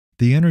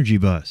The Energy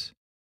Bus: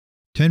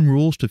 10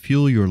 Rules to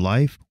Fuel Your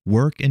Life,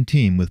 Work, and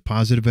Team with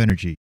Positive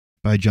Energy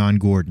by Jon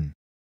Gordon.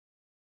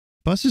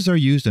 Buses are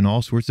used in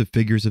all sorts of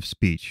figures of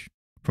speech,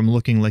 from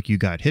looking like you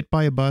got hit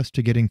by a bus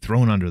to getting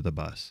thrown under the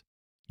bus.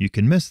 You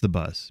can miss the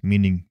bus,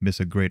 meaning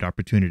miss a great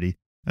opportunity,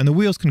 and the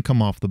wheels can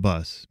come off the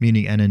bus,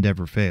 meaning an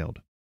endeavor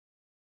failed.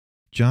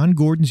 Jon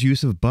Gordon's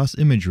use of bus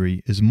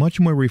imagery is much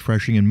more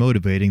refreshing and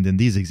motivating than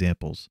these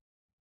examples.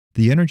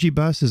 The Energy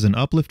Bus is an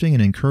uplifting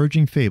and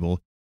encouraging fable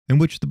in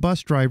which the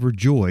bus driver,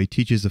 Joy,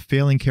 teaches a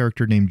failing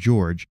character named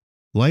George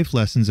life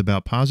lessons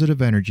about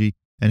positive energy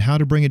and how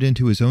to bring it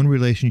into his own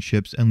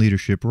relationships and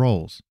leadership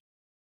roles.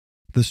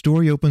 The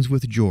story opens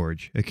with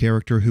George, a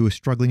character who is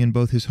struggling in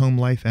both his home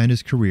life and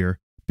his career,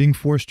 being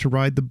forced to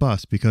ride the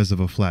bus because of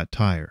a flat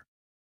tire.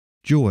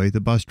 Joy, the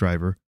bus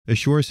driver,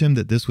 assures him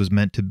that this was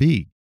meant to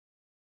be.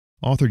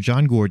 Author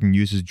Jon Gordon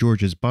uses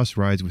George's bus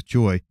rides with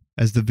Joy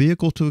as the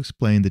vehicle to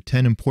explain the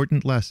 10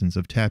 important lessons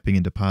of tapping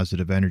into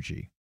positive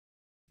energy.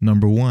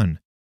 Number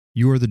 1.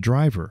 You are the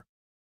driver.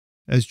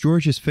 As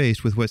George is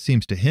faced with what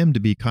seems to him to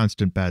be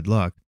constant bad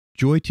luck,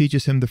 Joy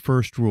teaches him the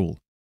first rule: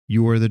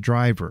 you are the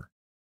driver.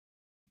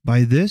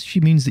 By this,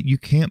 she means that you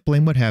can't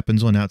blame what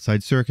happens on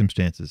outside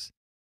circumstances.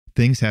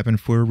 Things happen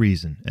for a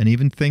reason, and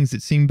even things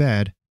that seem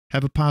bad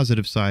have a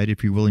positive side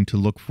if you're willing to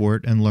look for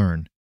it and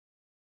learn.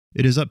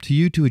 It is up to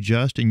you to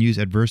adjust and use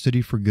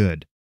adversity for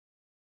good.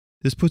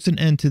 This puts an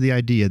end to the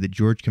idea that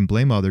George can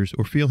blame others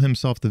or feel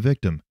himself the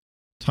victim.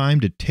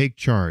 Time to take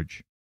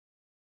charge.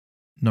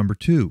 Number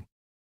 2.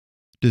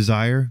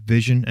 Desire,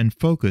 vision, and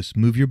focus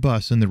move your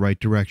bus in the right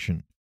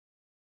direction.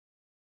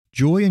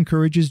 Joy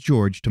encourages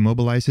George to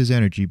mobilize his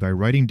energy by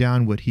writing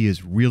down what he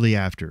is really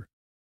after.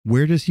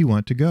 Where does he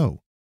want to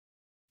go?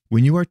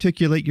 When you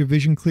articulate your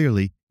vision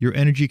clearly, your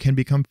energy can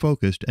become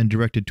focused and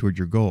directed toward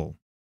your goal.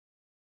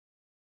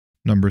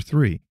 Number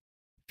 3.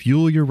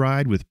 Fuel your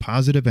ride with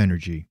positive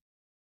energy.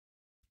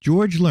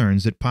 George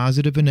learns that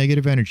positive and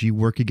negative energy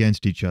work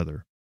against each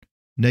other.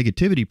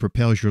 Negativity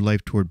propels your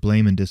life toward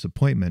blame and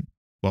disappointment,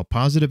 while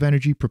positive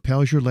energy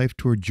propels your life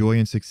toward joy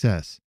and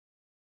success.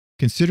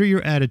 Consider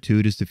your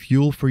attitude as the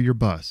fuel for your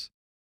bus.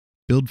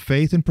 Build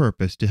faith and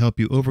purpose to help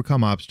you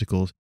overcome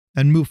obstacles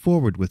and move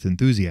forward with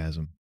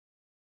enthusiasm.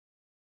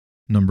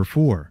 Number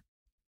 4.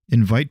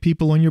 Invite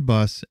people on your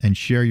bus and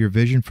share your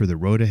vision for the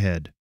road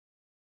ahead.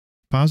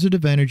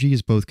 Positive energy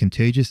is both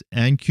contagious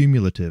and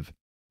cumulative.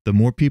 The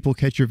more people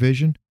catch your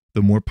vision,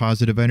 the more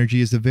positive energy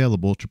is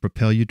available to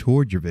propel you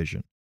toward your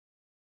vision.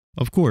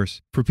 Of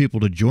course, for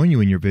people to join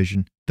you in your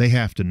vision, they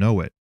have to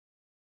know it.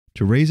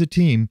 To raise a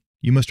team,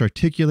 you must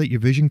articulate your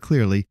vision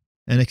clearly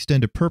and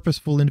extend a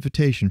purposeful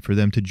invitation for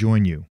them to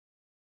join you.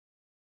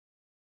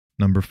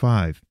 Number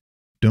 5.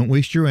 Don't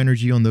waste your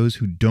energy on those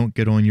who don't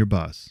get on your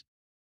bus.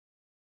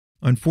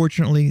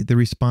 Unfortunately, the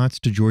response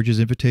to George's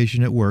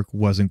invitation at work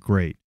wasn't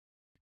great.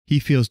 He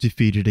feels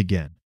defeated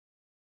again.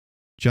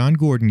 Jon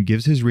Gordon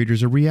gives his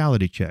readers a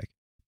reality check.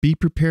 Be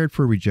prepared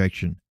for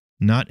rejection.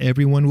 Not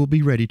everyone will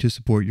be ready to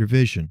support your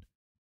vision,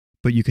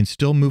 but you can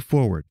still move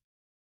forward.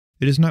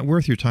 It is not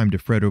worth your time to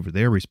fret over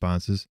their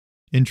responses.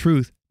 In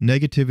truth,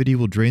 negativity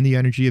will drain the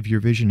energy of your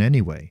vision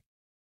anyway.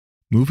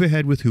 Move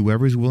ahead with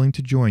whoever is willing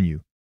to join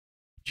you.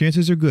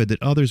 Chances are good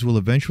that others will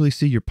eventually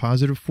see your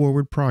positive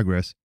forward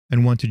progress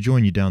and want to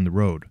join you down the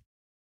road.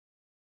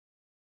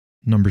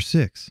 Number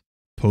 6.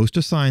 Post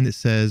a sign that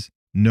says,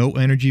 "No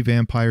energy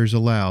vampires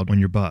allowed" on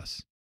your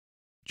bus.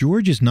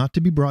 George is not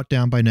to be brought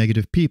down by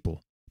negative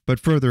people, but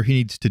further he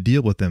needs to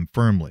deal with them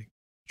firmly.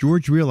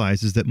 George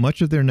realizes that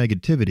much of their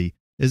negativity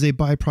is a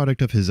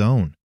byproduct of his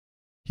own.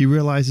 He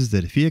realizes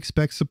that if he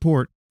expects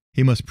support,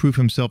 he must prove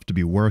himself to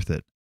be worth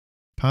it.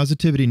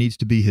 Positivity needs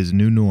to be his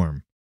new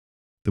norm.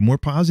 The more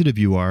positive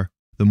you are,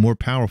 the more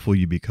powerful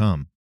you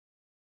become.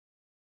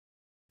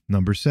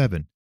 Number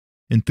 7.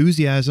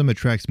 Enthusiasm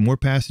attracts more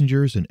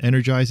passengers and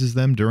energizes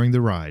them during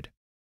the ride.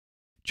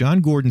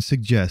 Jon Gordon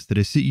suggests that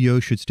a CEO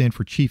should stand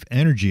for Chief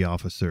Energy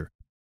Officer,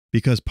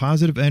 because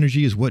positive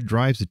energy is what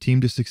drives a team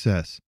to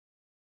success.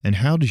 And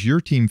how does your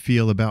team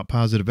feel about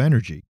positive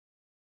energy?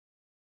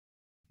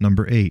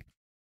 Number 8.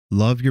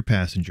 Love your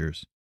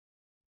passengers.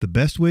 The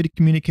best way to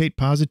communicate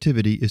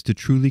positivity is to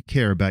truly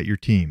care about your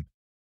team.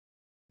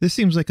 This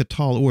seems like a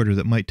tall order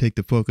that might take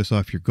the focus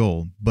off your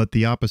goal, but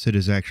the opposite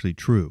is actually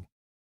true.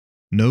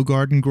 No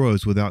garden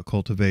grows without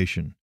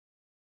cultivation.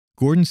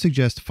 Gordon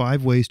suggests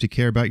 5 ways to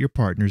care about your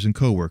partners and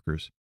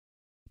coworkers.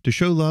 To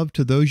show love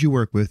to those you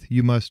work with,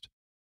 you must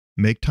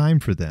make time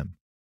for them,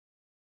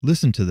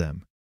 listen to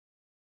them,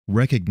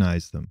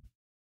 recognize them,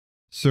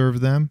 serve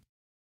them,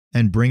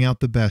 and bring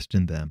out the best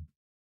in them.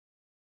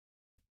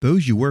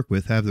 Those you work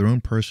with have their own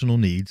personal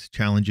needs,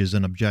 challenges,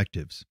 and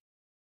objectives.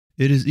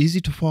 It is easy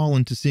to fall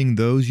into seeing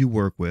those you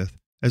work with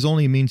as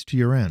only a means to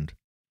your end.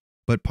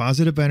 But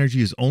positive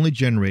energy is only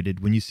generated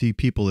when you see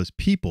people as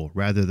people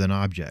rather than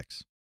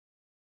objects.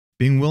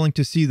 Being willing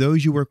to see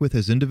those you work with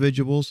as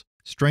individuals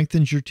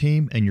strengthens your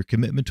team and your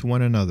commitment to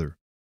one another.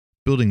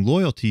 Building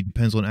loyalty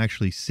depends on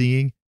actually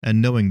seeing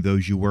and knowing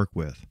those you work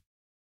with.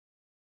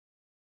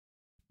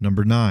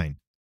 Number 9.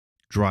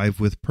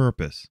 Drive with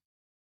purpose.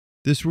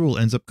 This rule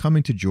ends up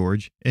coming to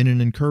George in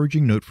an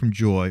encouraging note from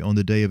Joy on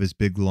the day of his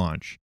big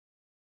launch.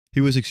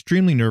 He was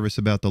extremely nervous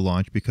about the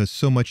launch because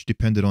so much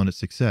depended on its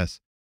success,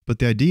 but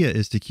the idea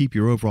is to keep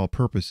your overall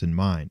purpose in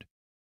mind.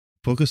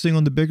 Focusing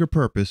on the bigger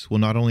purpose will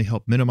not only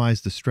help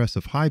minimize the stress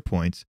of high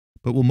points,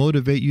 but will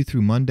motivate you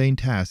through mundane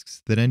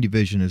tasks that any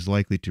vision is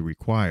likely to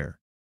require.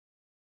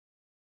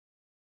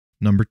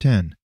 Number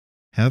 10.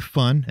 Have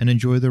fun and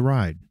enjoy the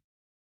ride.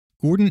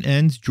 Gordon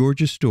ends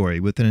George's story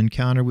with an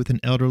encounter with an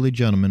elderly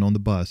gentleman on the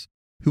bus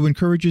who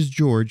encourages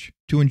George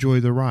to enjoy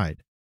the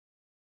ride.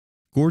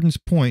 Gordon's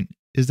point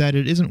is that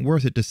it isn't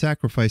worth it to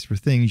sacrifice for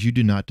things you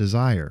do not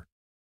desire.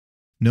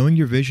 Knowing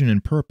your vision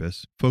and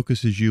purpose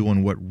focuses you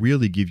on what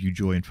really gives you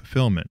joy and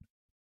fulfillment.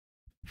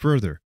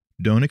 Further,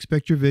 don't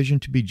expect your vision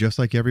to be just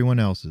like everyone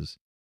else's.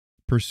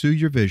 Pursue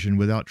your vision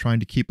without trying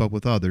to keep up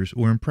with others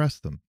or impress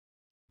them.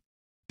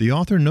 The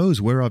author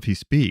knows whereof he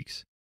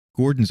speaks.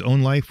 Gordon's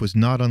own life was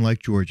not unlike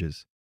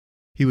George's.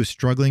 He was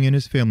struggling in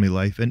his family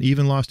life and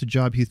even lost a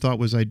job he thought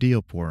was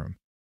ideal for him.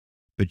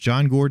 But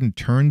Jon Gordon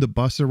turned the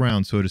bus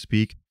around, so to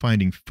speak,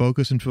 finding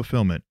focus and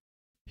fulfillment.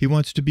 He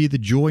wants to be the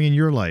joy in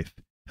your life,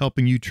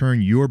 helping you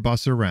turn your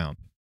bus around.